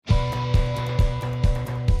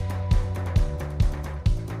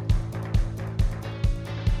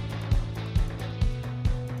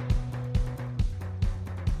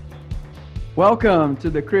Welcome to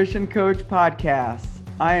the Christian Coach Podcast.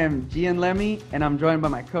 I am Gian Lemmy, and I'm joined by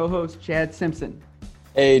my co-host, Chad Simpson.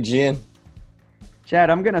 Hey, Gian. Chad,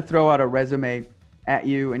 I'm going to throw out a resume at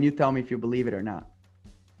you, and you tell me if you believe it or not.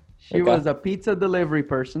 She was a pizza delivery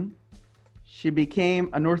person. She became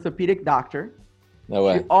an orthopedic doctor. No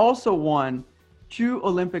way. She also won 2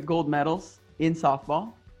 Olympic gold medals in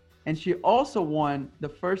softball, and she also won the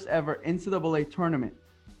first ever NCAA tournament.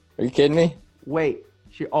 Are you kidding me? Wait,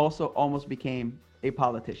 she also almost became a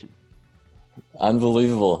politician.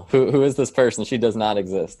 Unbelievable. Who is this person? She does not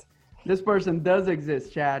exist. This person does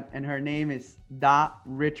exist, Chad, and her name is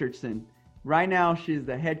Richardson. Right now, she's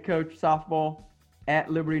the head coach softball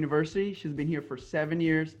at Liberty University. She's been here for 7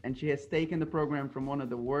 years, and she has taken the program from one of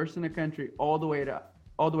the worst in the country all the way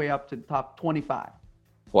up to the top 25.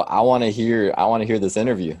 Well, I want to hear this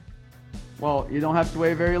interview. Well, you don't have to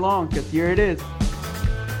wait very long, because here it is.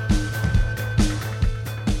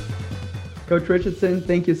 Coach Richardson,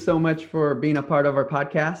 thank you so much for being a part of our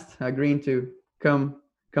podcast, agreeing to come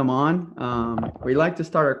on. We like to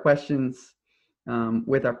start our questions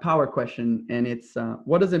with our power question, and it's,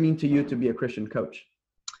 what does it mean to you to be a Christian coach?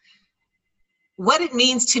 What it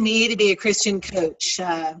means to me to be a Christian coach,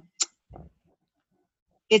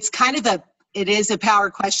 it is a power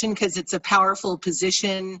question because it's a powerful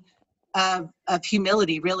position of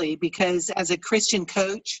humility, really, because as a Christian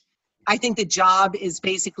coach, I think the job is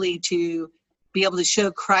basically to be able to show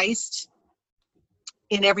Christ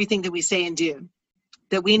in everything that we say and do,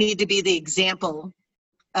 that we need to be the example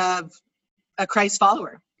of a Christ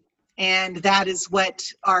follower. And that is what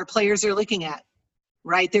our players are looking at,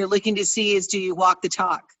 right? They're looking to see is, do you walk the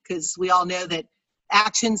talk? Because we all know that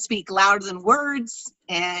actions speak louder than words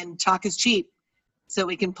and talk is cheap. So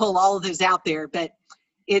we can pull all of those out there. But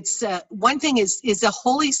it's one thing is the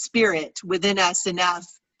Holy Spirit within us enough,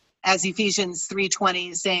 as Ephesians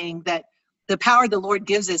 3:20 is saying, that the power the Lord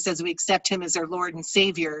gives us as we accept him as our Lord and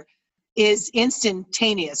Savior is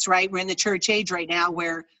instantaneous, right? We're in the church age right now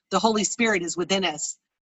where the Holy Spirit is within us.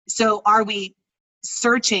 So are we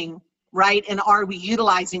searching, right? And are we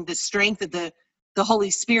utilizing the strength of the Holy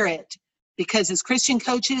Spirit? Because as Christian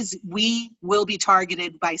coaches, we will be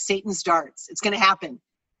targeted by Satan's darts. It's going to happen.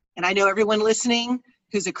 And I know everyone listening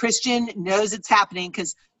who's a Christian knows it's happening,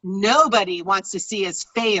 because nobody wants to see us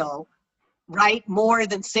fail, right? More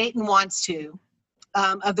than Satan wants to,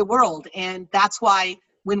 of the world. And that's why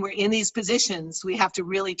when we're in these positions, we have to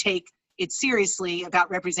really take it seriously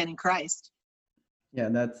about representing Christ. Yeah,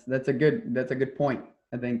 that's a good point.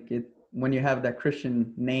 I think when you have that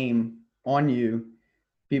Christian name on you,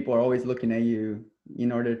 people are always looking at you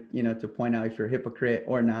in order, to point out if you're a hypocrite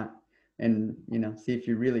or not, and see if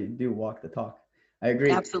you really do walk the talk. I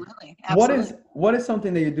agree. Absolutely. What is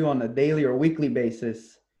something that you do on a daily or weekly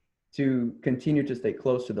basis to continue to stay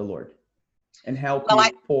close to the Lord and help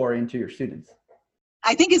pour into your students?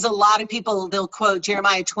 I think as a lot of people, they'll quote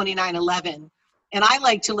Jeremiah 29:11. And I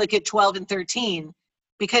like to look at 12 and 13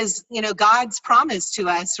 because, God's promised to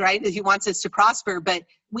us, right, that he wants us to prosper, but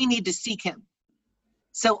we need to seek him.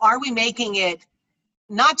 So are we making it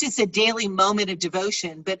not just a daily moment of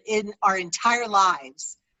devotion, but in our entire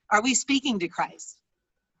lives? Are we speaking to Christ,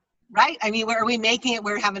 right? I mean, are we making it,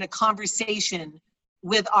 we're having a conversation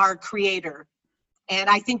with our Creator? And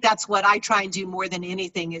I think that's what I try and do more than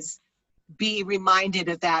anything, is be reminded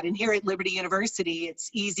of that. And here at Liberty University, it's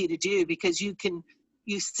easy to do because you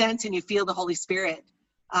sense and you feel the Holy Spirit.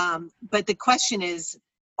 But the question is,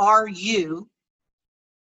 are you,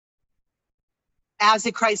 as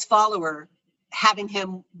a Christ follower, having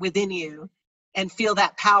him within you and feel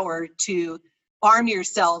that power to arm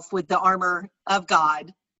yourself with the armor of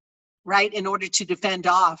God, right, in order to defend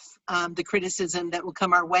off the criticism that will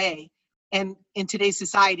come our way? And in today's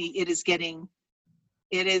society, it is getting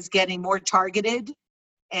more targeted,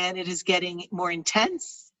 and it is getting more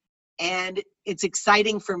intense, and it's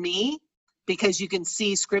exciting for me because you can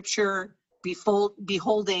see Scripture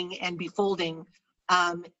beholding and befolding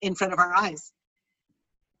in front of our eyes.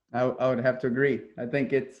 I would have to agree. I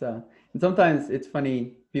think it's and sometimes it's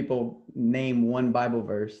funny, people name one Bible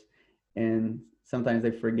verse and sometimes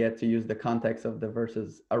they forget to use the context of the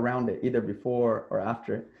verses around it, either before or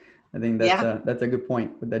after it. I think that's a good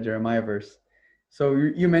point with that Jeremiah verse. So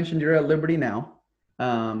you mentioned you're at Liberty now.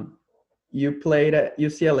 You played at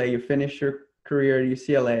UCLA. You finished your career at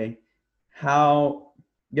UCLA.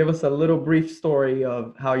 Give us a little brief story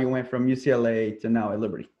of how you went from UCLA to now at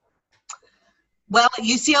Liberty. Well, at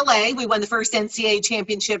UCLA, we won the first NCAA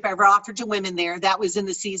championship ever offered to women there. That was in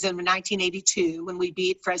the season of 1982 when we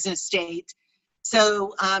beat Fresno State.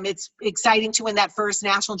 So it's exciting to win that first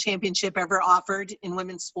national championship ever offered in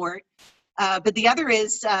women's sport. But the other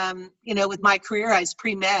is, with my career, I was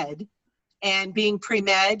pre-med. And being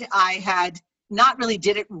pre-med, I had not really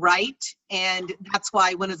did it right. And that's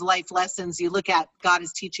why one of the life lessons you look at, God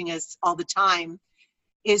is teaching us all the time,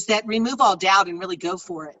 is that remove all doubt and really go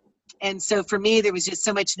for it. And so for me, there was just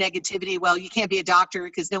so much negativity. Well, you can't be a doctor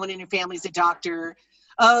because no one in your family's a doctor.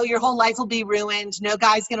 Oh, your whole life will be ruined. No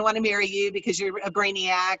guy's going to want to marry you because you're a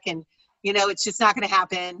brainiac. And, it's just not going to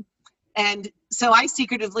happen. And so I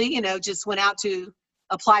secretively, just went out to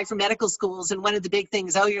apply for medical schools. And one of the big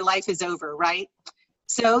things, oh, your life is over, right?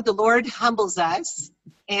 So the Lord humbles us.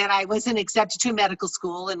 And I wasn't accepted to a medical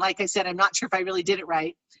school. And like I said, I'm not sure if I really did it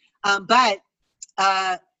right. But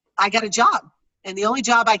I got a job. And the only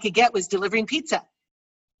job I could get was delivering pizza.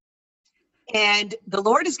 And the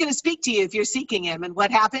Lord is going to speak to you if you're seeking him. And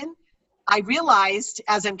what happened? I realized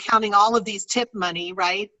as I'm counting all of these tip money,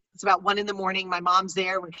 right? It's about 1 a.m. My mom's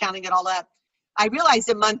there. We're counting it all up. I realized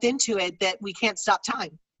a month into it that we can't stop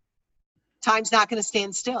time. Time's not going to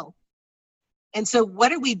stand still. And so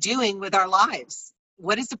what are we doing with our lives?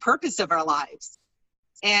 What is the purpose of our lives?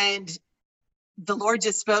 And the Lord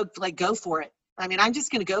just spoke, like, go for it. I mean, I'm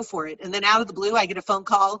just going to go for it. And then out of the blue, I get a phone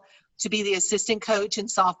call to be the assistant coach in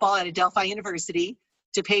softball at Adelphi University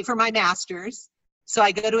to pay for my master's. So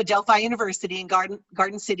I go to Adelphi University in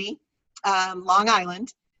Garden City, Long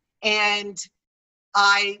Island, and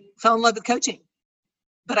I fell in love with coaching.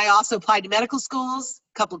 But I also applied to medical schools,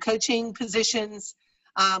 a couple of coaching positions,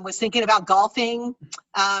 was thinking about golfing.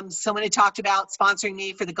 Someone had talked about sponsoring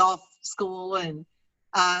me for the golf school, and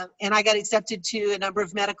I got accepted to a number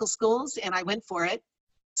of medical schools, and I went for it.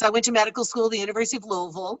 So I went to medical school at the University of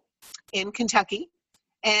Louisville in Kentucky.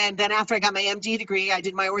 And then after I got my MD degree, I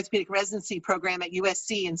did my orthopedic residency program at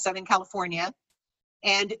USC in Southern California.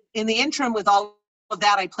 And in the interim with all of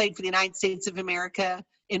that, I played for the United States of America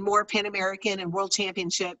in more Pan American and World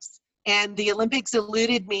Championships. And the Olympics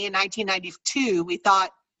eluded me in 1992. We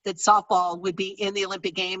thought that softball would be in the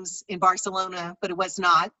Olympic Games in Barcelona, but it was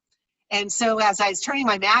not. And so as I was turning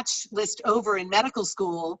my match list over in medical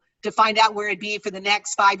school to find out where it'd be for the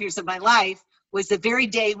next 5 years of my life, was the very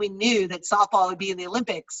day we knew that softball would be in the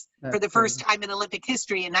Olympics for the first time in Olympic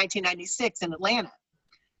history in 1996 in Atlanta.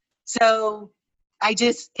 So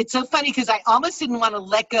it's so funny because I almost didn't want to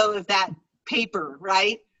let go of that paper,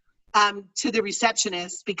 right, to the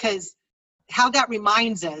receptionist, because how that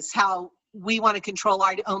reminds us how we want to control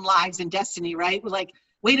our own lives and destiny, right? We're like,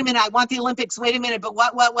 wait a minute, I want the Olympics, wait a minute, but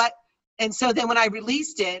what? And so then when I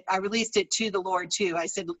released it to the Lord too. I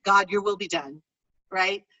said, God, your will be done,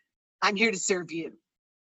 right? I'm here to serve you.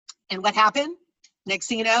 And what happened? Next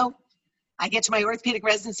thing you know, I get to my orthopedic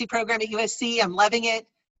residency program at USC. I'm loving it.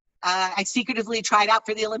 I secretively tried out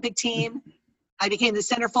for the Olympic team. I became the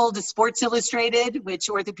centerfold to Sports Illustrated, which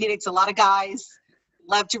orthopedics, a lot of guys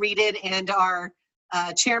love to read it. And our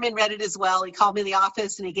chairman read it as well. He called me in the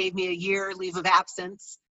office and he gave me a year leave of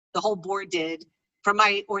absence. The whole board did, from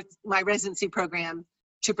my residency program,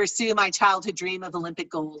 to pursue my childhood dream of Olympic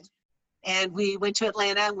gold. And we went to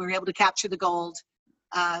Atlanta and we were able to capture the gold.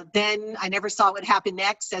 Then I never saw what happened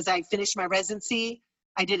next. As I finished my residency,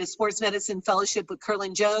 I did a sports medicine fellowship with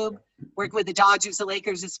Curlin Jobe, worked with the Dodgers, the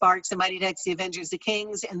Lakers, the Sparks, the Mighty Ducks, the Avengers, the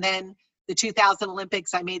Kings. And then the 2000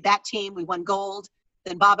 Olympics, I made that team. We won gold.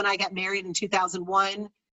 Then Bob and I got married in 2001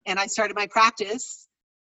 and I started my practice.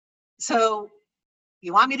 So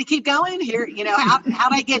you want me to keep going here?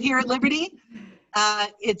 How'd I get here at Liberty?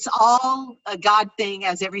 It's all a God thing,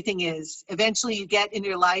 as everything is. Eventually you get in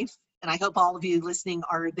your life, and I hope all of you listening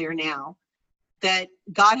are there now, that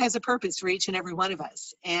God has a purpose for each and every one of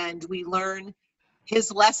us. And we learn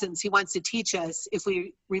his lessons he wants to teach us if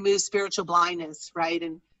we remove spiritual blindness, right?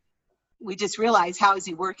 And we just realize, how is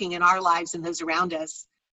he working in our lives and those around us?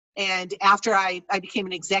 And after I became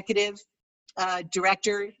an executive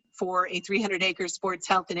director for a 300-acre sports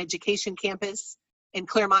health and education campus in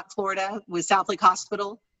Claremont, Florida, with South Lake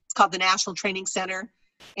Hospital. It's called the National Training Center.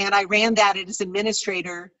 And I ran that as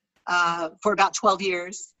administrator for about 12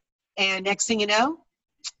 years. And next thing you know,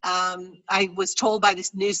 I was told by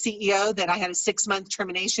this new CEO that I had a 6-month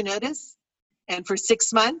termination notice. And for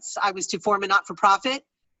 6 months, I was to form a not-for-profit.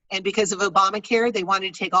 And because of Obamacare, they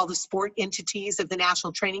wanted to take all the sport entities of the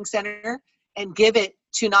National Training Center and give it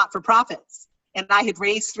to not-for-profits. And I had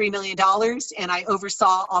raised $3 million, and I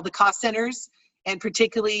oversaw all the cost centers. And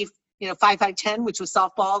particularly, 5-5-10, which was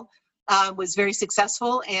softball, was very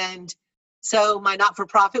successful. And so my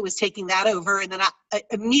not-for-profit was taking that over. And then I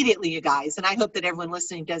immediately, you guys, and I hope that everyone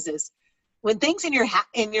listening does this, when things in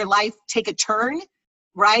your life take a turn,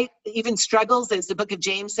 right? Even struggles, as the book of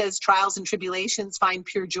James says, trials and tribulations, find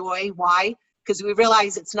pure joy. Why? Because we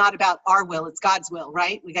realize it's not about our will, it's God's will,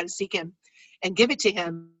 right? We got to seek him. and give it to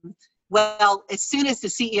him. Well, as soon as the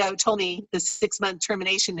CEO told me the 6-month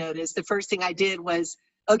termination notice, the first thing I did was,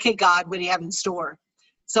 okay, God, what do you have in store?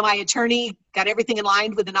 So my attorney got everything in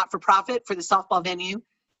line with the not-for-profit for the softball venue.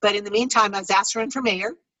 But in the meantime, I was asked to run for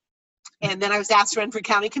mayor. And then I was asked to run for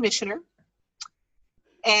county commissioner.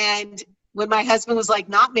 And when my husband was like,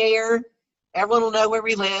 not mayor, everyone will know where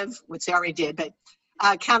we live, which they already did, but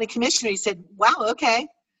county commissioner, he said, wow, okay.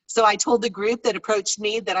 So I told the group that approached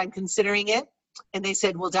me that I'm considering it. And they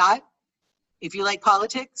said, well, Dot, if you like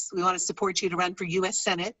politics, we want to support you to run for U.S.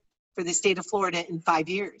 Senate for the state of Florida in 5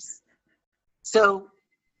 years. So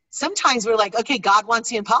sometimes we're like, okay, God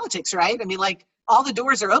wants you in politics, right? I mean, like, all the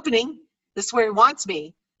doors are opening. This is where he wants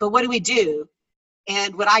me. But what do we do?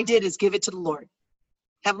 And what I did is give it to the Lord.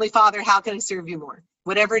 Heavenly Father, how can I serve you more?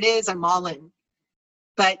 Whatever it is, I'm all in.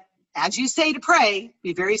 But as you say to pray,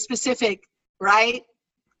 be very specific, right?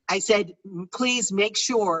 I said, please make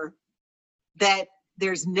sure that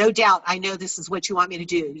there's no doubt I know this is what you want me to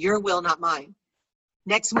do. Your will, not mine.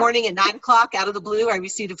 Next morning at 9 o'clock, out of the blue, I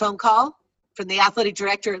received a phone call from the athletic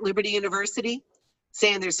director at Liberty University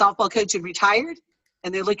saying their softball coach had retired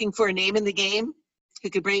and they're looking for a name in the game who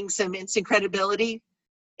could bring some instant credibility.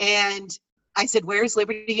 And I said, where's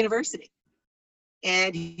Liberty University?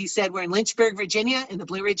 And he said, we're in Lynchburg, Virginia, in the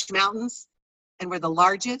Blue Ridge Mountains, and we're the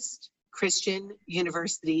largest Christian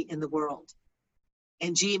university in the world.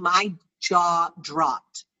 And gee, my jaw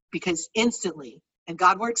dropped because instantly, and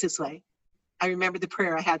God works this way, I remembered the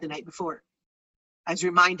prayer I had the night before. I was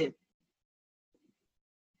reminded.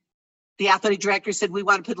 The athletic director said, we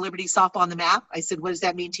want to put Liberty softball on the map. I said, what does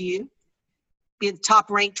that mean to you? Be the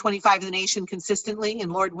top ranked 25 in the nation consistently,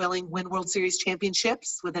 and Lord willing, win World Series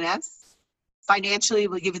championships with an S. Financially,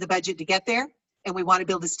 we'll give you the budget to get there, and we want to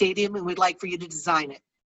build a stadium, and we'd like for you to design it.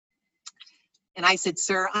 And I said,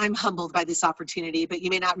 sir, I'm humbled by this opportunity, but you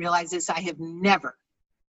may not realize this. I have never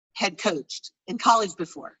head coached in college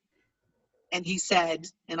before. And he said,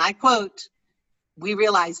 and I quote, we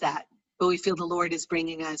realize that, but we feel the Lord is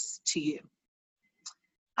bringing us to you.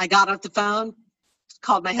 I got off the phone,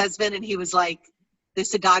 called my husband, and he was like, this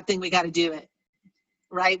is a God thing, we got to do it,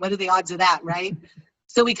 right? What are the odds of that, right?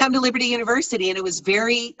 So we come to Liberty University, and it was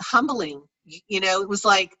very humbling. You know, it was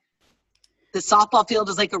like the softball field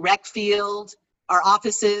was like a rec field. Our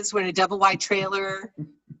offices were in a double-wide trailer,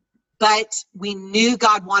 but we knew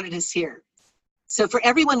God wanted us here. So for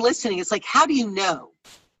everyone listening, it's like, how do you know?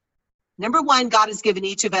 Number one, God has given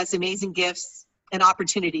each of us amazing gifts and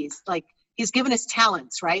opportunities. Like, he's given us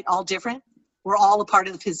talents, right? All different. We're all a part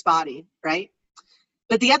of his body, right?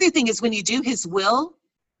 But the other thing is when you do his will,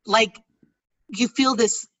 like, you feel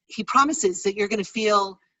this, he promises that you're going to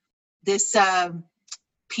feel this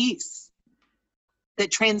peace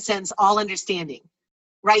that transcends all understanding,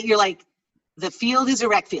 right? You're like, the field is a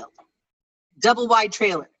rec field, double wide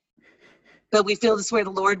trailer, but we feel this is where the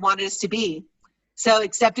Lord wanted us to be. So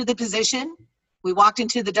accepted the position. We walked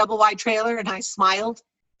into the double wide trailer and I smiled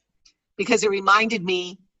because it reminded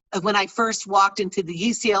me of when I first walked into the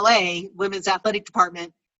UCLA women's athletic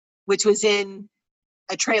department, which was in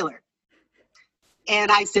a trailer.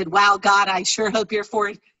 And I said, wow, God, I sure hope you're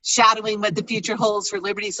foreshadowing what the future holds for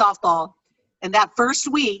Liberty softball. And that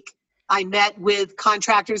first week, I met with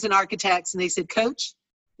contractors and architects, and they said, Coach,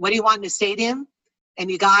 what do you want in the stadium?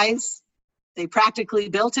 And you guys, they practically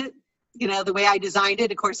built it, you know, the way I designed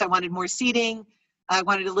it. Of course, I wanted more seating. I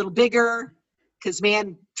wanted it a little bigger because,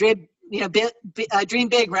 man, dream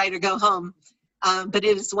big, right, or go home. But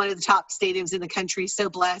it is one of the top stadiums in the country. So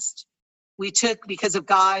blessed. We took, because of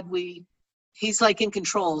God, he's like in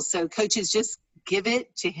control. So coaches, just give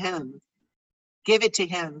it to him. Give it to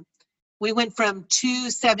him. We went from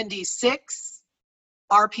 276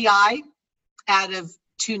 RPI out of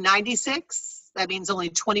 296. That means only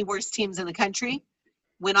 20 worst teams in the country.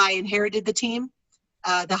 When I inherited the team,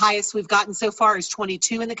 the highest we've gotten so far is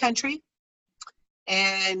 22 in the country.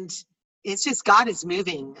 And it's just, God is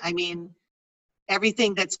moving. I mean,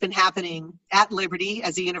 everything that's been happening at Liberty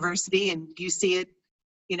as a university, and you see it,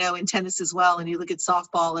 you know, in tennis as well, and you look at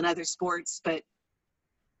softball and other sports, but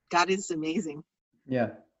God is amazing.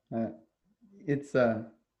 Yeah. It's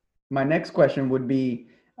my next question would be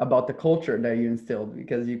about the culture that you instilled,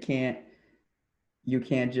 because you can't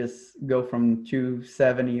just go from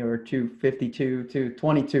 270 or 252 to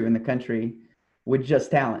 22 in the country with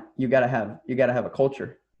just talent. You gotta have a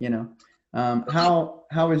culture, you know.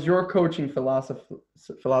 How is your coaching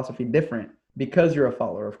philosophy different because you're a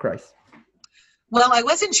follower of Christ? Well, I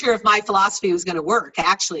wasn't sure if my philosophy was going to work,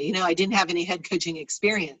 actually. You know, I didn't have any head coaching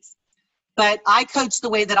experience. But I coached the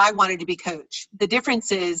way that I wanted to be coached. The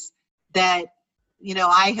difference is that, you know,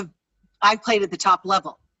 I've played at the top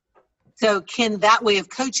level. So can that way of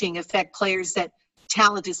coaching affect players that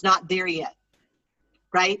talent is not there yet?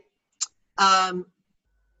 Right?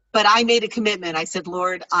 But I made a commitment. I said,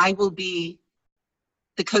 Lord, I will be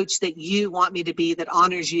the coach that you want me to be, that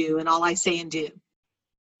honors you and all I say and do.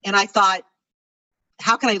 And I thought,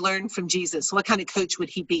 how can I learn from Jesus? What kind of coach would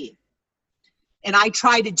he be? And I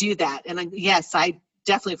try to do that. And yes, I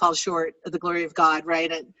definitely fall short of the glory of God,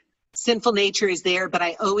 right? And sinful nature is there, but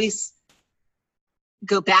I always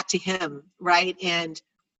go back to him, right? And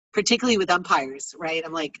particularly with umpires, right?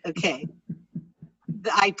 I'm like, okay,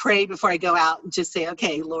 I pray before I go out and just say,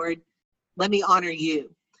 okay, Lord, let me honor you.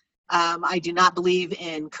 I do not believe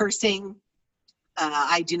in cursing.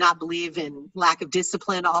 I do not believe in lack of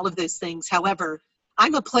discipline, all of those things. However,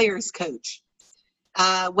 I'm a player's coach.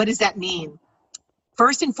 What does that mean?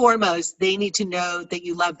 First and foremost, they need to know that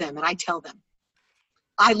you love them. And I tell them,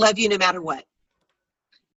 I love you no matter what.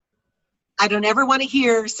 I don't ever want to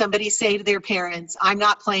hear somebody say to their parents, I'm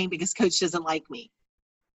not playing because coach doesn't like me.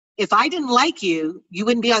 If I didn't like you, you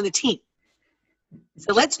wouldn't be on the team.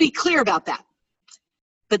 So let's be clear about that.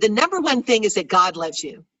 But the number one thing is that God loves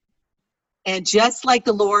you. And just like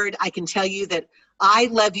the Lord, I can tell you that I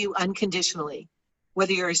love you unconditionally.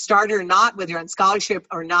 Whether you're a starter or not, whether you're on scholarship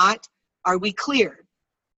or not, are we clear?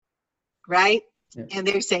 Right? Yeah. And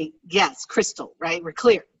they say, yes, crystal, right? We're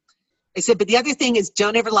clear. I said, but the other thing is,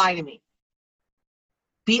 don't ever lie to me.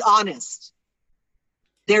 Be honest.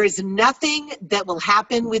 There is nothing that will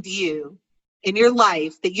happen with you in your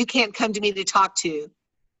life that you can't come to me to talk to.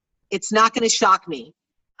 It's not going to shock me.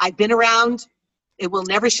 I've been around. It will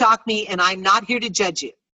never shock me, and I'm not here to judge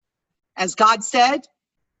you. As God said,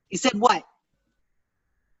 he said what?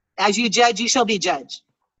 As you judge, you shall be judged.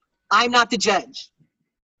 I'm not the judge.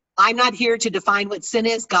 I'm not here to define what sin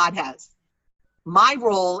is. God has. My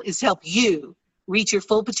role is to help you reach your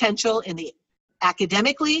full potential in the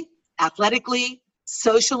academically, athletically,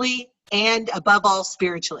 socially, and above all,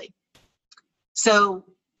 spiritually. So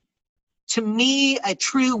to me, a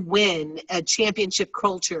true win, a championship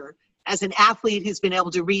culture, as an athlete who's been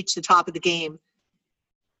able to reach the top of the game,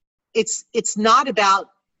 it's not about,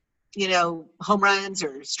 home runs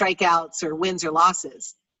or strikeouts or wins or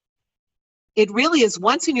losses. It really is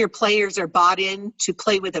once your players are bought in to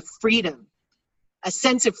play with a freedom, a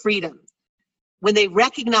sense of freedom, when they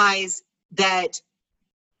recognize that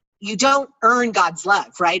you don't earn God's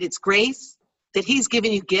love, right? It's grace, that he's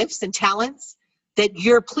given you gifts and talents, that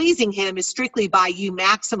you're pleasing him is strictly by you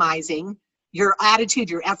maximizing your attitude,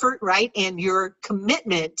 your effort, right? And your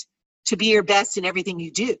commitment to be your best in everything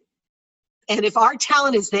you do. And if our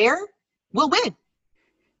talent is there, we'll win.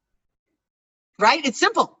 Right? It's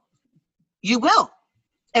simple. You will.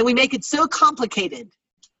 And we make it so complicated,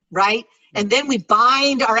 right? And then we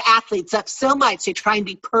bind our athletes up so much. They try and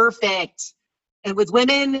be perfect. And with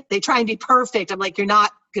women, they try and be perfect. I'm like, you're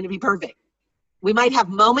not going to be perfect. We might have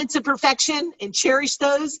moments of perfection and cherish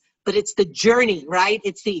those, but it's the journey, right?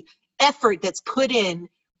 It's the effort that's put in,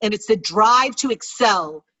 and it's the drive to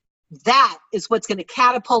excel. That is what's going to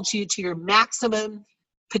catapult you to your maximum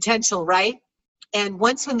potential, right? And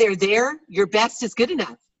once when they're there, your best is good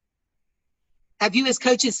enough. Have you as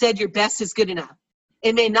coaches said your best is good enough?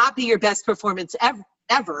 It may not be your best performance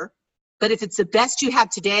ever, but if it's the best you have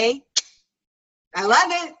today, I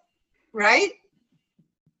love it, right?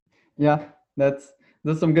 Yeah, that's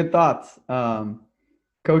some good thoughts.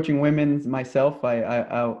 Coaching women myself,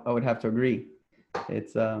 I would have to agree.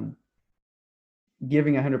 It's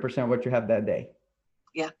giving 100% what you have that day.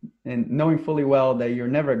 Yeah. And knowing fully well that you're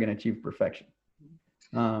never going to achieve perfection.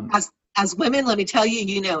 As women, let me tell you,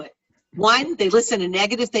 you know it. One, they listen to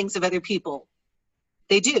negative things of other people.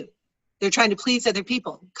 They do. They're trying to please other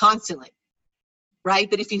people constantly, right?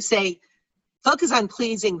 But if you say, focus on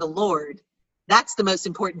pleasing the Lord, that's the most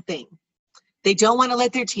important thing. They don't want to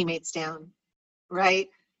let their teammates down, right?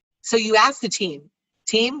 So you ask the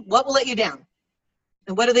team, what will let you down?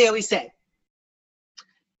 And what do they always say?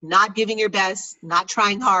 Not giving your best, not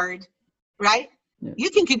trying hard, right? Yeah. You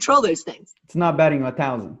can control those things. It's not batting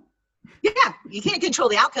 1,000. Yeah, you can't control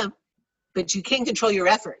the outcome, but you can control your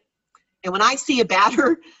effort. And when I see a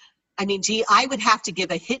batter, I would have to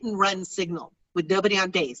give a hit and run signal with nobody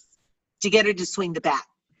on base to get her to swing the bat.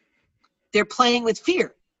 They're playing with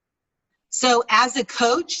fear. So as a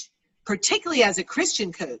coach, particularly as a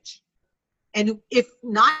Christian coach, and if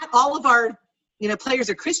not all of our players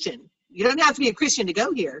are Christian, you don't have to be a Christian to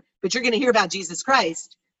go here, but you're going to hear about Jesus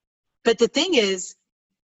Christ. But the thing is,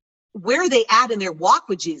 where are they at in their walk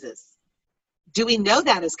with Jesus? Do we know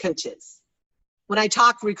that as coaches? When I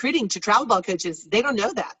talk recruiting to travel ball coaches, they don't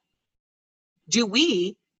know that. Do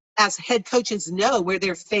we, as head coaches, know where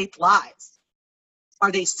their faith lies?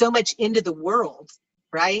 Are they so much into the world,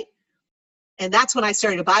 right? And that's when I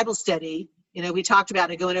started a Bible study. You know, we talked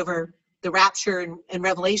about it going over the rapture and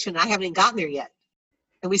Revelation. I haven't even gotten there yet.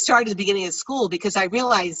 And we started at the beginning of school because I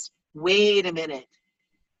realized, wait a minute,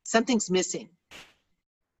 something's missing.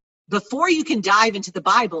 Before you can dive into the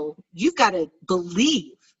Bible, you've got to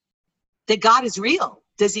believe that God is real.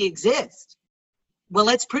 Does he exist? Well,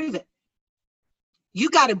 let's prove it. You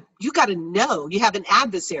got to know you have an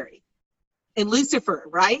adversary. And Lucifer,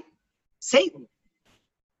 right? Satan.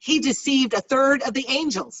 He deceived a third of the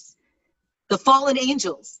angels, the fallen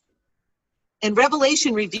angels. And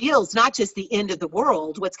Revelation reveals not just the end of the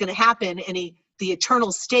world, what's going to happen, and the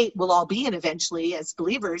eternal state we'll all be in eventually as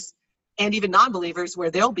believers and even non-believers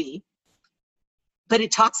where they'll be. But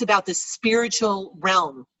it talks about the spiritual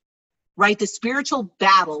realm, right? The spiritual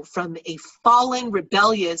battle from a fallen,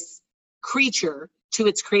 rebellious creature to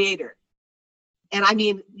its creator. And I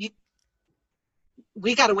mean,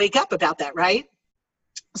 we got to wake up about that, right?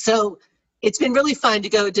 So it's been really fun to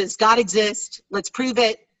go, does God exist? Let's prove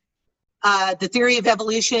it. The theory of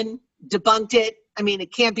evolution, debunked it. I mean,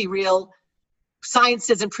 it can't be real. Science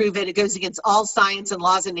doesn't prove it. It goes against all science and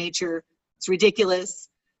laws of nature. It's ridiculous.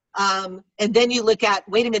 And then you look at,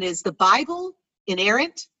 wait a minute, is the Bible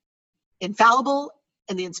inerrant, infallible,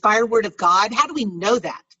 and the inspired word of God? How do we know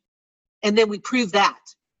that? And then we prove that,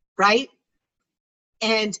 right?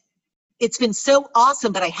 And it's been so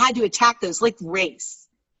awesome, but I had to attack those, like race.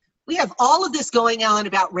 We have all of this going on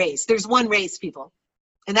about race. There's one race, people,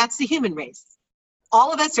 and that's the human race.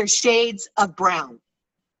 All of us are shades of brown.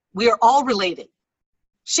 We are all related.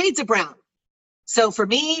 Shades of brown. So for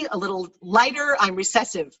me, a little lighter, I'm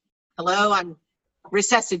recessive. Hello, I'm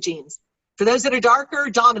recessive genes. For those that are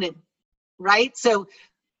darker, dominant, right? So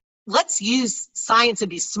let's use science and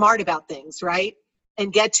be smart about things, right?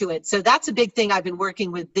 And get to it. So that's a big thing I've been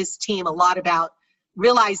working with this team a lot about,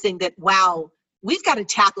 realizing that, wow, we've got to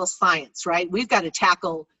tackle science, right? We've got to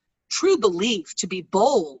tackle true belief, to be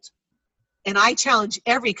bold. And I challenge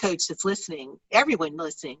every coach that's listening, everyone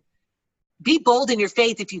listening, be bold in your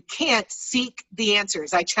faith. If you can't, seek the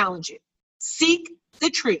answers. I challenge you. Seek the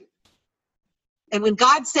truth. And when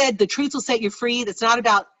God said the truth will set you free, that's not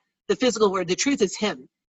about the physical word. The truth is him.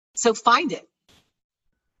 So find it.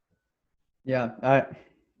 Yeah,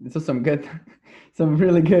 this is some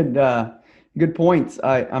really good points.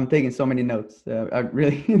 I'm taking so many notes. I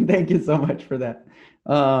really thank you so much for that.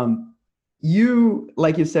 You,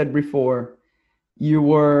 like you said before, you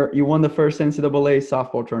won the first NCAA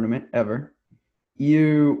softball tournament ever.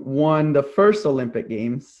 You won the first Olympic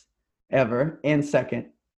Games ever and second.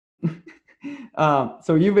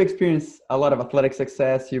 So you've experienced a lot of athletic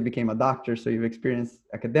success. You became a doctor, so you've experienced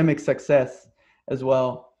academic success as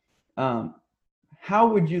well. How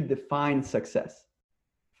would you define success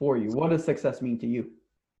for you? What does success mean to you?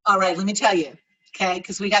 All right, let me tell you, okay,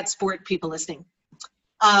 because we got sport people listening.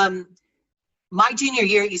 My junior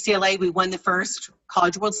year at UCLA, we won the first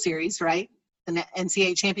College World Series, right? The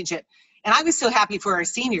NCAA championship. And I was so happy for our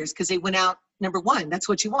seniors because they went out number one. That's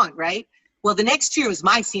what you want, right? Well, the next year was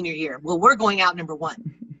my senior year. Well, we're going out number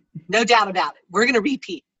one. No doubt about it. We're going to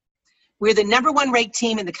repeat. We're the number one ranked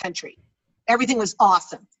team in the country. Everything was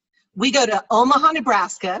awesome. We go to Omaha,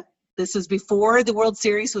 Nebraska. This was before the World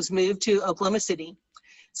Series was moved to Oklahoma City.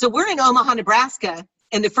 So we're in Omaha, Nebraska.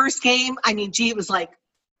 And the first game, I mean, gee, it was like,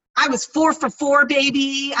 I was 4 for 4,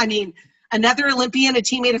 baby. I mean, another Olympian, a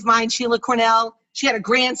teammate of mine, Sheila Cornell, she had a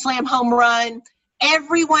grand slam home run.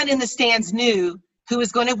 Everyone in the stands knew who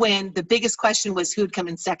was going to win. The biggest question was who would come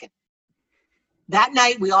in second. That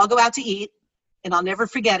night, we all go out to eat, and I'll never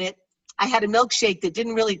forget it. I had a milkshake that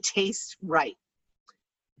didn't really taste right.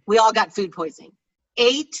 We all got food poisoning.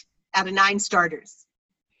 8 out of 9 starters,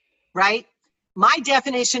 right? My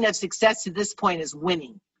definition of success to this point is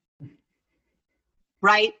winning,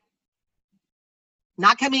 right?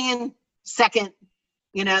 Not coming in second,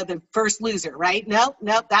 you know, the first loser, right? No,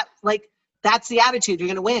 that's the attitude. You're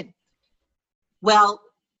going to win. Well,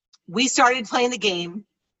 we started playing the game,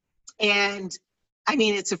 and I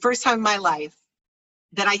mean, it's the first time in my life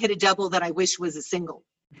that I hit a double that I wish was a single.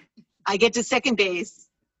 I get to second base.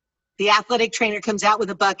 The athletic trainer comes out with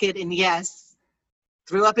a bucket, and yes,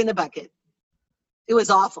 threw up in the bucket. It was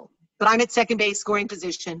awful, but I'm at second base scoring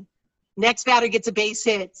position. Next batter gets a base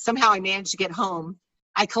hit. Somehow I managed to get home.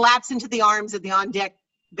 I collapse into the arms of the on-deck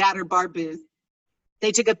batter booth.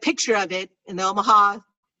 They took a picture of it in the Omaha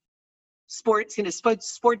sports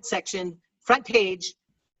section, front page.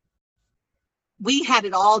 We had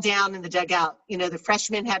it all down in the dugout. You know, the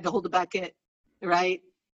freshmen had to hold the bucket, right?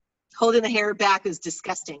 Holding the hair back is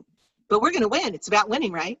disgusting. But we're going to win. It's about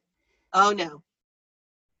winning, right? Oh, no.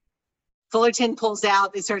 Fullerton pulls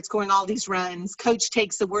out. They start scoring all these runs. Coach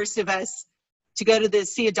takes the worst of us to go to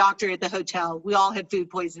see a doctor at the hotel. We all had food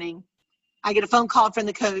poisoning. I get a phone call from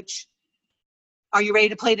the coach. Are you ready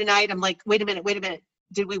to play tonight? I'm like, wait a minute.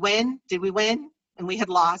 Did we win? And we had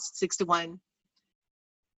lost 6-1.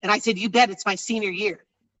 And I said, you bet, it's my senior year.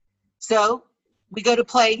 So we go to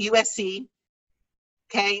play USC,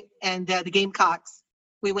 okay, and the Gamecocks.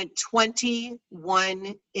 We went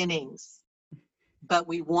 21 innings, but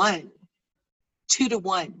we won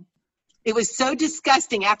 2-1. It was so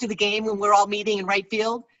disgusting after the game when we're all meeting in right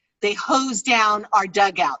field. They hosed down our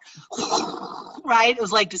dugout, right? It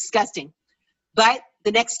was like disgusting. But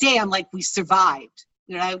the next day, I'm like, we survived.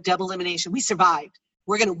 Double elimination. We survived.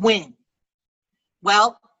 We're going to win.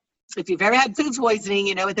 Well, if you've ever had food poisoning,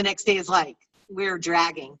 you know what the next day is like. We're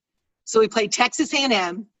dragging. So we played Texas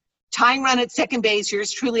A&M, tying run at second base,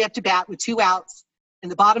 yours truly up to bat with 2 outs in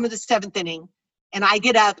the bottom of the 7th inning. And I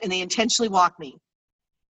get up and they intentionally walk me.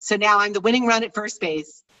 So now I'm the winning run at first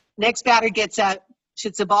base. Next batter gets up,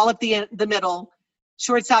 shoots the ball up the middle.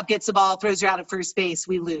 Shortstop gets the ball, throws her out at first base.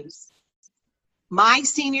 We lose. My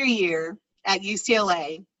senior year at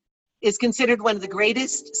UCLA is considered one of the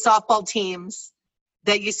greatest softball teams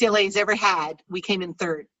that UCLA has ever had. We came in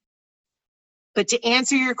 3rd. But to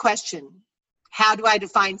answer your question, how do I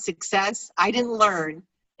define success? I didn't learn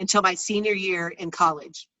until my senior year in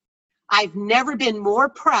college. I've never been more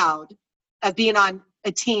proud of being on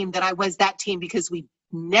a team than I was that team because we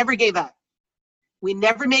never gave up. We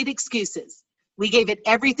never made excuses. We gave it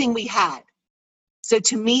everything we had. So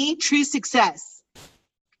to me, true success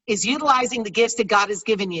is utilizing the gifts that God has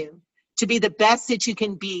given you to be the best that you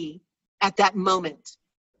can be at that moment,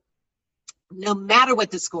 no matter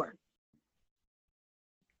what the score,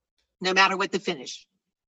 no matter what the finish.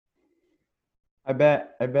 I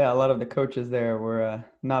bet a lot of the coaches there were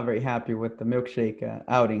not very happy with the milkshake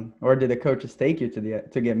outing. Or did the coaches take you to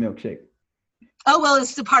get milkshake? Oh, well,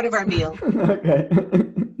 it's a part of our meal. Okay.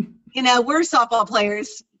 We're softball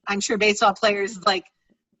players. I'm sure baseball players, like,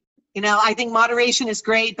 I think moderation is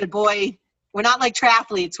great, but boy, we're not like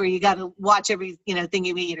triathletes where you got to watch every, thing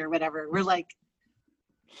you eat or whatever. We're like,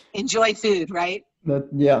 enjoy food, right?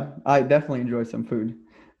 Yeah, I definitely enjoy some food.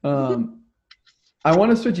 I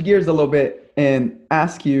want to switch gears a little bit and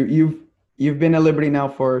ask you, you've been at Liberty now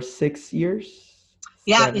for 6 years?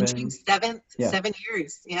 Yeah, into 7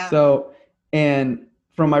 years. Yeah. So, and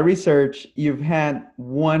from my research, you've had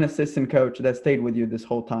one assistant coach that stayed with you this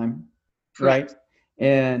whole time, Correct. right?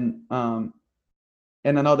 And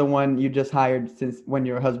another one you just hired since when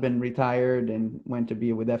your husband retired and went to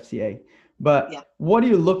be with FCA. But Yeah. What do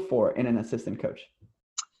you look for in an assistant coach?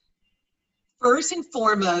 First and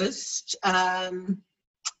foremost,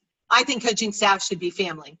 I think coaching staff should be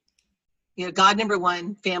family. God number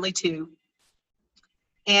 1, family 2.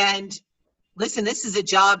 And listen, this is a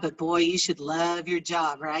job, but boy, you should love your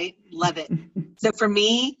job, right? Love it. So for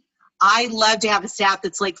me, I love to have a staff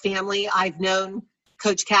that's like family. I've known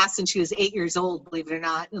Coach Cass since she was 8 years old, believe it or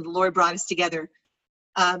not, and the Lord brought us together.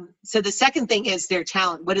 So the second thing is their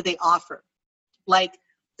talent. What do they offer? Like,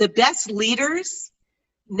 the best leaders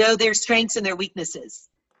know their strengths and their weaknesses.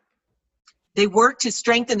 They work to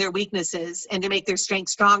strengthen their weaknesses and to make their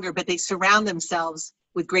strengths stronger, but they surround themselves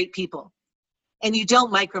with great people. And you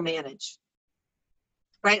don't micromanage,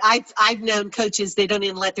 right? I've known coaches, they don't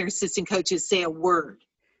even let their assistant coaches say a word.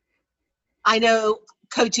 I know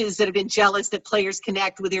coaches that have been jealous that players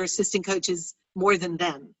connect with their assistant coaches more than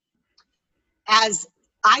them. As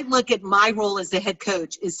I look at my role as the head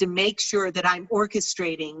coach is to make sure that I'm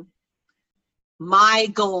orchestrating my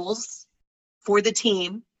goals for the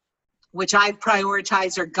team, which I've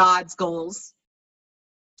prioritized are God's goals,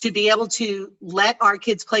 to be able to let our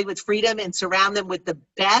kids play with freedom and surround them with the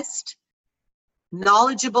best,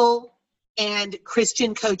 knowledgeable, and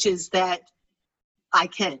Christian coaches that I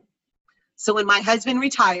can. So when my husband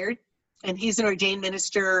retired, and he's an ordained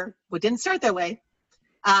minister, well, it didn't start that way,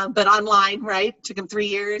 but online, right? Took him 3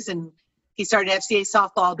 years, and he started FCA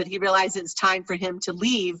softball, but he realized it's time for him to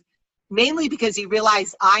leave, mainly because he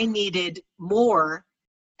realized I needed more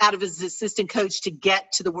out of his assistant coach to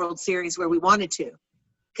get to the World Series where we wanted to,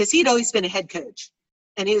 because he'd always been a head coach,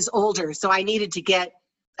 and he was older, so I needed to get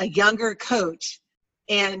a younger coach.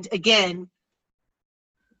 And again,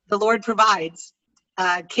 the Lord provides.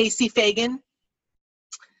 Casey Fagan,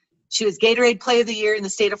 she was Gatorade Player of the Year in the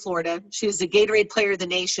state of Florida. She was the Gatorade Player of the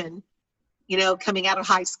Nation, coming out of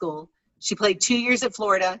high school. She played 2 years at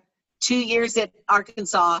Florida, 2 years at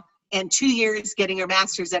Arkansas, and 2 years getting her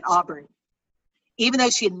master's at Auburn. Even though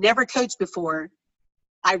she had never coached before,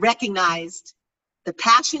 I recognized the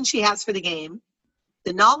passion she has for the game,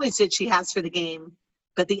 the knowledge that she has for the game,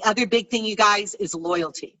 But the other big thing, you guys, is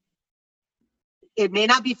loyalty. It may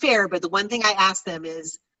not be fair, but the one thing I ask them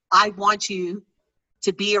is, I want you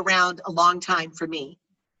to be around a long time for me.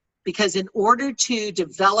 Because in order to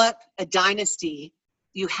develop a dynasty,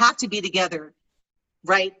 you have to be together,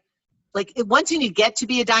 right? Like once you get to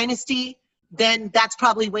be a dynasty, then that's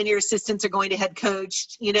probably when your assistants are going to head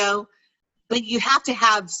coach, but you have to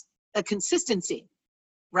have a consistency,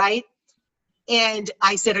 right? And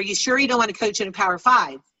I said, are you sure you don't want to coach in a Power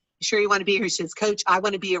 5? You sure you want to be here? She says, Coach, I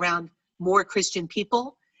want to be around more Christian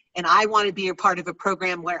people, and I want to be a part of a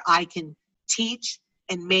program where I can teach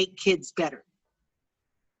and make kids better.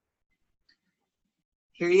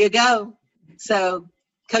 Here you go. So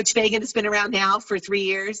Coach Fagan has been around now for 3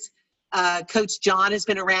 years. Coach John has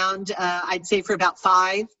been around, I'd say, for about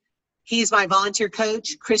 5. He's my volunteer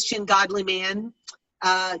coach, Christian, godly man.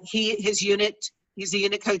 He's the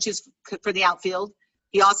unit coaches for the outfield.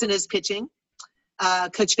 He also knows pitching.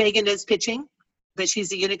 Coach Fagan knows pitching, but she's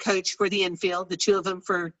the unit coach for the infield, the two of them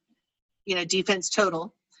for, defense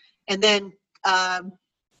total. And then,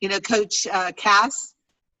 Coach Cass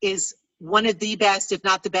is one of the best, if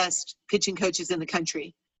not the best, pitching coaches in the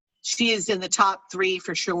country. She is in the top 3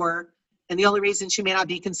 for sure. And the only reason she may not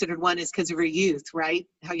be considered one is because of her youth, right?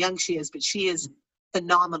 How young she is, but she is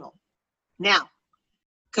phenomenal. Now,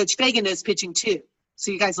 Coach Fagan knows pitching too.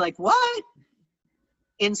 So you guys are like, what?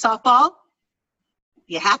 In softball,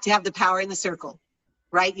 you have to have the power in the circle,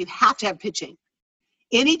 right? You have to have pitching.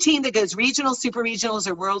 Any team that goes regional, super regionals,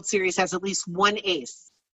 or World Series has at least one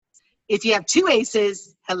ace. If you have 2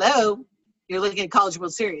 aces, hello, you're looking at College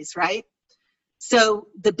World Series, right? So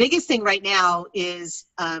the biggest thing right now is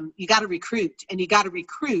you got to recruit, and you got to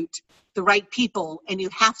recruit the right people, and you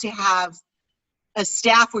have to have a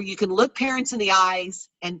staff where you can look parents in the eyes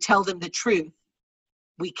and tell them the truth.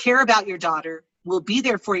 We care about your daughter. We'll be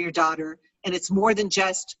there for your daughter, and it's more than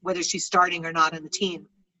just whether she's starting or not on the team.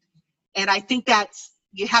 And I think that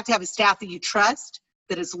you have to have a staff that you trust,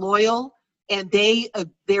 that is loyal, and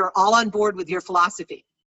they're all on board with your philosophy.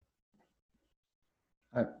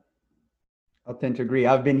 I'll tend to agree.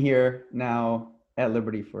 I've been here now at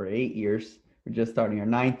Liberty for 8 years. We're just starting our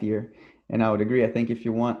 9th year. And I would agree. I think if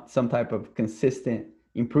you want some type of consistent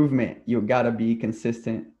improvement, you got to be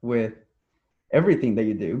consistent with everything that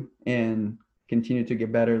you do and continue to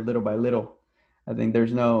get better little by little. I think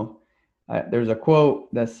there's a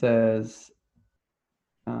quote that says,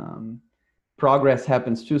 progress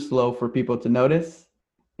happens too slow for people to notice,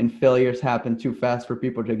 and failures happen too fast for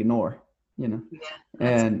people to ignore, Yeah,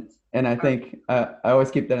 and I think I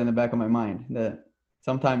always keep that in the back of my mind, that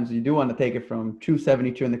sometimes you do want to take it from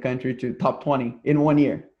 272 in the country to top 20 in 1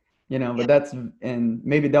 year, but and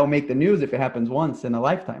maybe they'll make the news if it happens once in a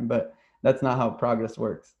lifetime, but that's not how progress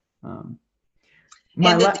works. And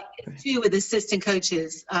the thing too with assistant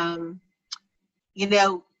coaches,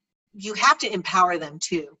 you have to empower them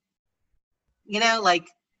too. Like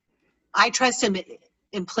I trust them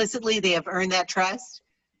implicitly. They have earned that trust.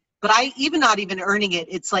 But not even earning it,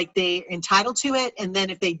 it's like they're entitled to it. And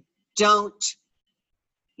then if they don't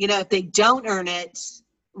earn it,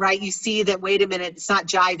 right, you see that, wait a minute, it's not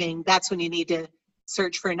jiving. That's when you need to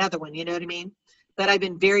search for another one. You know what I mean? But I've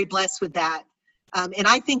been very blessed with that. And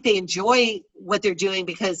I think they enjoy what they're doing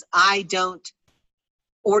because I don't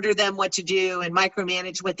order them what to do and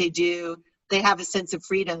micromanage what they do. They have a sense of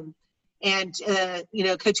freedom. And,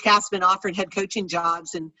 Coach Cassman offered head coaching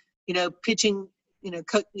jobs and, pitching,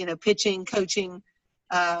 pitching, coaching,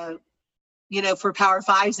 for Power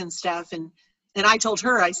 5s and stuff. And I told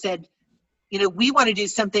her, I said, we want to do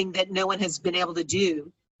something that no one has been able to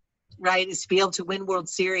do, right? Is to be able to win World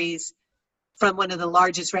Series from one of the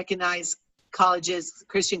largest recognized colleges,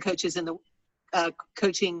 Christian coaches in the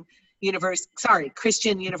Christian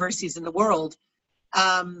universities in the world,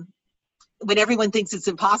 when everyone thinks it's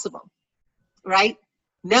impossible, right?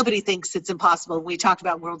 Nobody thinks it's impossible when we talk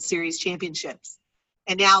about World Series championships.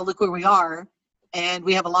 And now look where we are, and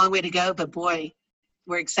we have a long way to go, but boy,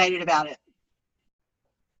 we're excited about it.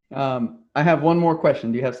 I have one more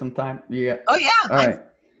question. Do you have some time? Oh yeah. All right.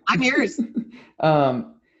 I'm yours.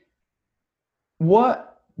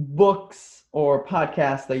 What books or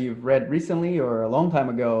podcasts that you've read recently or a long time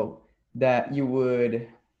ago that you would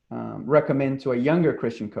recommend to a younger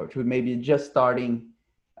Christian coach who may be just starting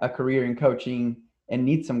a career in coaching and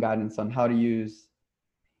needs some guidance on how to use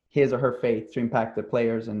his or her faith to impact the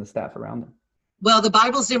players and the staff around them? Well, the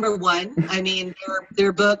Bible's number one. I mean, there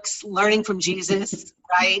are books, Learning from Jesus,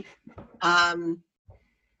 right?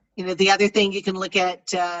 The other thing you can look at,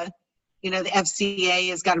 the FCA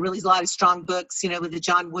has got a lot of strong books, with the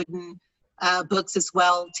John Wooden books as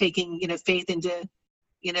well, taking, faith into,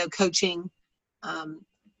 coaching.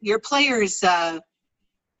 your players, that's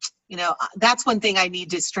one thing I need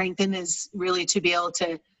to strengthen, is really to be able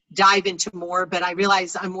to dive into more. But I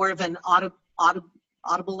realize I'm more of an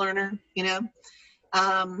audible learner.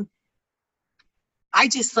 I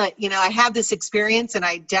just I have this experience, and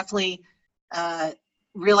I definitely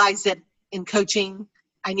realized that in coaching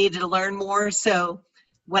I needed to learn more. So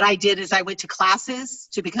what I did is I went to classes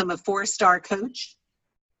to become a 4-star coach.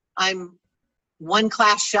 I'm one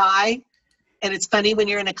class shy. And it's funny when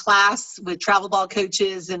you're in a class with travel ball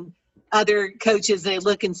coaches and other coaches, they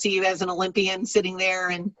look and see you as an Olympian sitting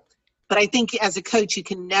there. But I think as a coach, you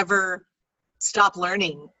can never stop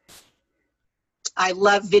learning. I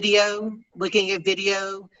love video, looking at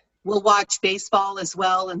video. We'll watch baseball as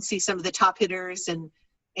well and see some of the top hitters and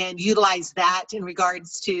utilize that in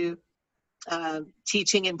regards to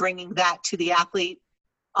teaching and bringing that to the athlete.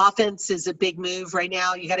 Offense is a big move right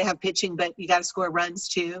now. You got to have pitching, but you got to score runs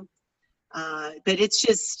too. But it's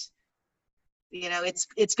just,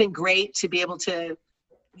 it's been great to be able to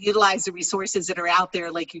utilize the resources that are out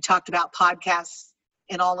there. Like you talked about podcasts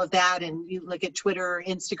and all of that. And you look at Twitter,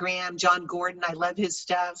 Instagram, John Gordon, I love his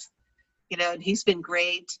stuff. And he's been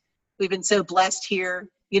great. We've been so blessed here.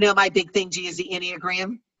 My big thing, G, is the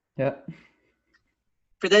Enneagram. Yeah.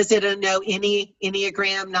 For those that don't know,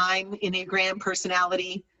 Enneagram 9, Enneagram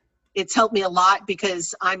personality, it's helped me a lot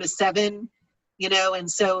because I'm a 7,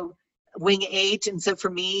 and so wing 8. And so for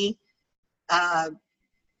me,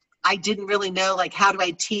 I didn't really know, how do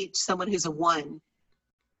I teach someone who's a 1,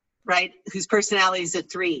 right? Whose personality is a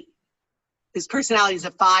 3, whose personality is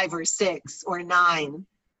a 5 or 6 or 9.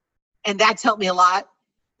 And that's helped me a lot.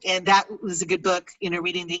 And that was a good book,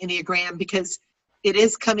 reading the Enneagram, because it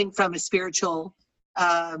is coming from a spiritual,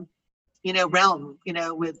 realm,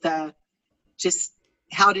 with just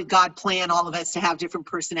how did God plan all of us to have different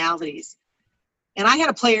personalities. And I had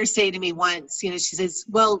a player say to me once, she says,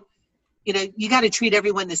 well, you got to treat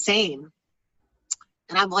everyone the same.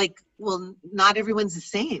 And I'm like, well, not everyone's the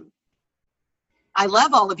same. I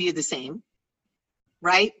love all of you the same,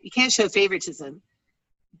 right? You can't show favoritism.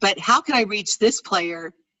 But how can I reach this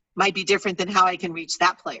player might be different than how I can reach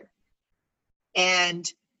that player. And,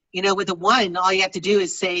 with a 1, all you have to do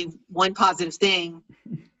is say one positive thing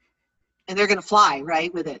and they're going to fly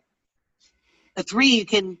right with it. A 3, you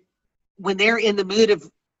can, when they're in the mood of,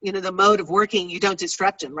 the mode of working, you don't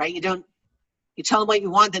disrupt them, right? You tell them what you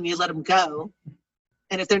want, then you let them go.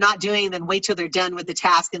 And if they're not doing, then wait till they're done with the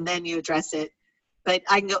task and then you address it. But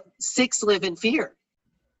I can go, 6 live in fear,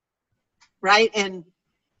 right? And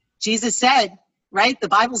Jesus said, right, the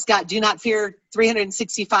Bible's got do not fear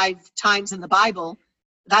 365 times in the Bible.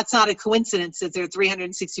 That's not a coincidence that there are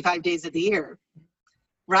 365 days of the year,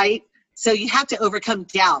 right? So you have to overcome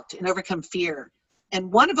doubt and overcome fear.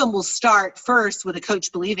 And one of them will start first with a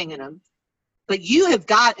coach believing in them. But you have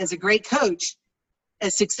got, as a great coach,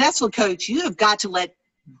 a successful coach, you have got to let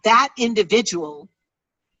that individual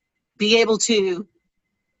be able to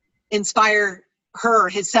inspire her or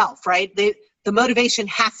himself, right? The motivation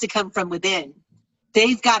has to come from within.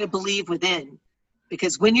 They've got to believe within.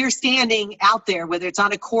 Because when you're standing out there, whether it's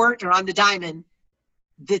on a court or on the diamond,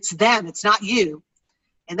 it's them, it's not you.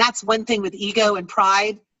 And that's one thing with ego and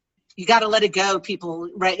pride. You got to let it go, people,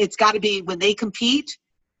 right? It's got to be when they compete,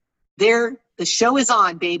 the show is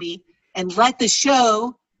on, baby. And let the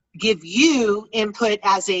show give you input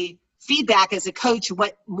as a feedback as a coach,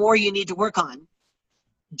 what more you need to work on.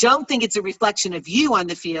 Don't think it's a reflection of you on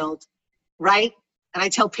the field, right? And I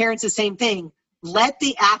tell parents the same thing. Let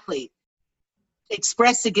the athlete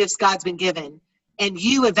express the gifts God's been given, and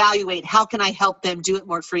you evaluate how can I help them do it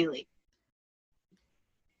more freely.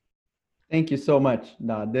 Thank you so much.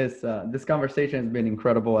 This conversation has been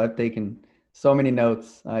incredible. I've taken so many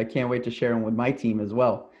notes. I can't wait to share them with my team as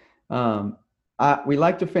well. We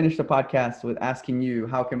like to finish the podcast with asking you,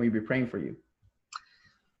 how can we be praying for you?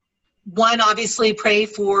 One, obviously pray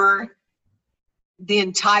for the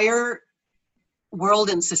entire world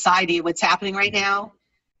and society, what's happening right now,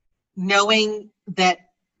 knowing that,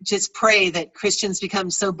 just pray that Christians become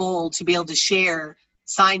so bold to be able to share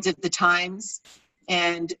signs of the times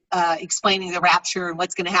and explaining the rapture and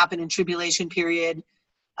what's going to happen in tribulation period.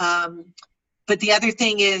 But the other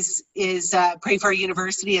thing is pray for our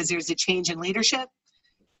university as there's a change in leadership.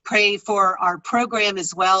 Pray for our program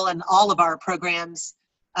as well, and all of our programs.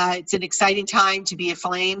 It's an exciting time to be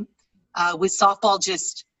aflame. With softball,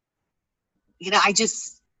 I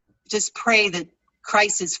just pray that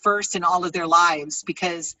Christ is first in all of their lives,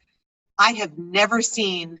 because I have never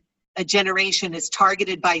seen a generation as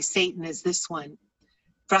targeted by Satan as this one.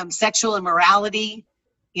 From sexual immorality,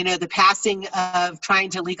 the passing of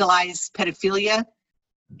trying to legalize pedophilia,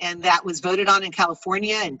 and that was voted on in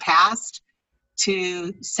California and passed,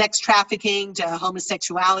 to sex trafficking, to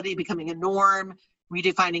homosexuality becoming a norm,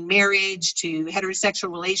 redefining marriage, to heterosexual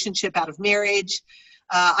relationship out of marriage.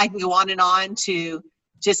 I can go on to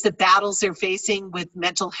just the battles they're facing with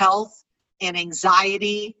mental health and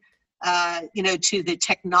anxiety, to the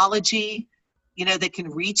technology, that can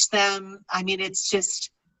reach them. I mean, it's just,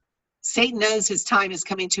 Satan knows his time is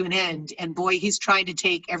coming to an end, and boy, he's trying to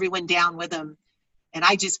take everyone down with him. And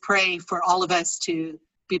I just pray for all of us to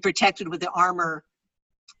be protected with the armor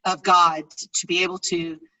of God, to be able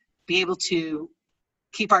to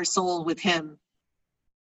keep our soul with him.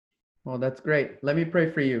 Well, that's great. Let me pray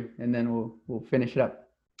for you, and then we'll finish it up.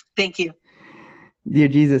 Thank you. Dear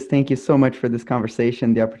Jesus, thank you so much for this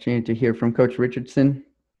conversation, the opportunity to hear from Coach Richardson.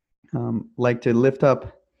 Like to lift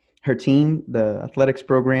up her team, the athletics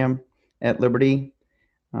program at Liberty,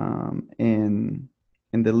 and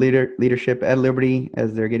the leadership at Liberty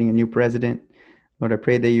as they're getting a new president. Lord, I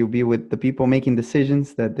pray that you'll be with the people making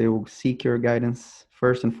decisions, that they will seek your guidance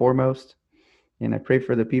first and foremost. And I pray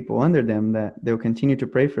for the people under them that they'll continue to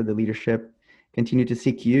pray for the leadership, continue to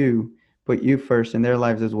seek you, put you first in their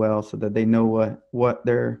lives as well, so that they know what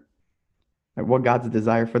God's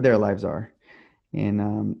desire for their lives are.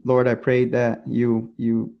 And Lord, I pray that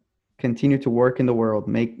you continue to work in the world,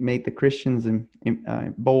 make the Christians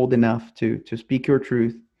bold enough to speak your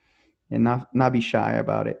truth and not be shy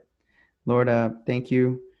about it. Lord, thank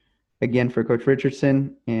you again for Coach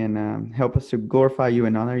Richardson, and help us to glorify you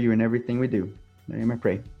and honor you in everything we do. In your name I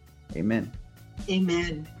pray. Amen.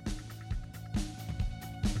 Amen.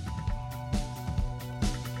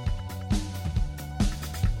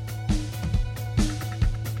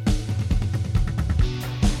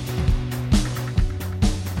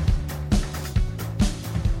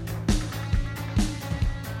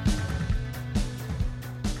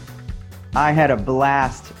 I had a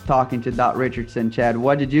blast talking to Dot Richardson. Chad,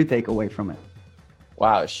 what did you take away from it?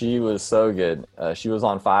 Wow, she was so good. She was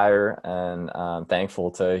on fire, and I'm thankful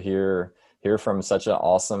to hear from such an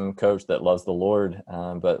awesome coach that loves the Lord.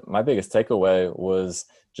 But my biggest takeaway was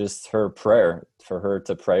just her prayer, for her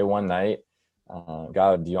to pray one night,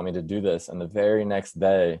 God, do you want me to do this? And the very next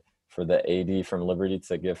day for the AD from Liberty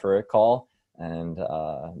to give her a call, and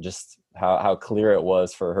just how clear it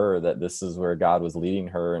was for her that this is where God was leading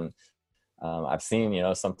her. And I've seen,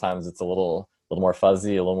 sometimes it's a little more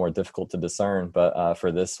fuzzy, a little more difficult to discern, but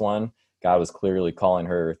for this one, God was clearly calling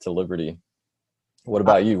her to Liberty. What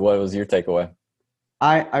about you? What was your takeaway?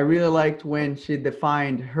 I really liked when she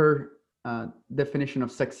defined her definition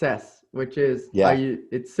of success, which is,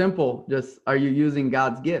 it's simple. Just, are you using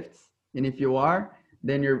God's gifts? And if you are,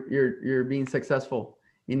 then you're being successful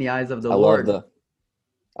in the eyes of the Lord.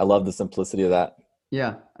 I love the simplicity of that.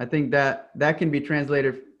 Yeah, I think that can be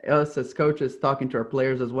translated us as coaches talking to our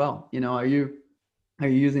players as well. Are you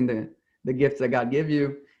using the gifts that God gave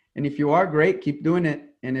you? And if you are, great, keep doing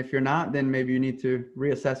it. And if you're not, then maybe you need to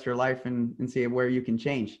reassess your life and see where you can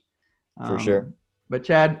change. For sure. But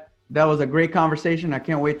Chad, that was a great conversation. I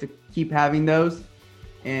can't wait to keep having those.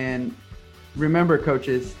 And remember,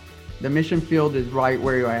 coaches, the mission field is right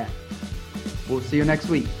where you're at. We'll see you next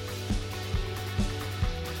week.